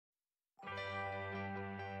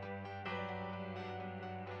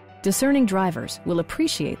Discerning drivers will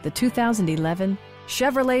appreciate the 2011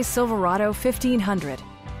 Chevrolet Silverado 1500.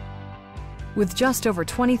 With just over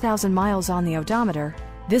 20,000 miles on the odometer,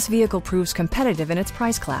 this vehicle proves competitive in its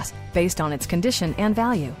price class based on its condition and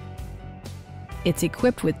value. It's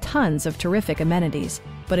equipped with tons of terrific amenities,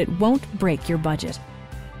 but it won't break your budget,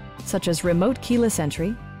 such as remote keyless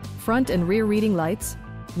entry, front and rear reading lights,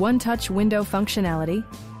 one-touch window functionality,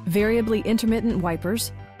 variably intermittent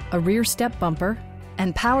wipers, a rear step bumper,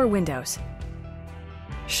 and power windows.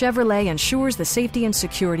 Chevrolet ensures the safety and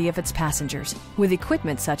security of its passengers with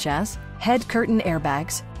equipment such as head curtain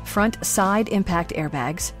airbags, front side impact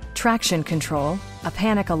airbags, traction control, a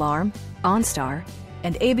panic alarm, OnStar,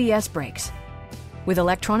 and ABS brakes. With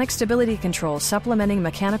electronic stability control supplementing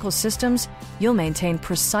mechanical systems, you'll maintain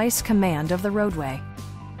precise command of the roadway.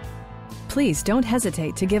 Please don't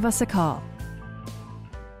hesitate to give us a call.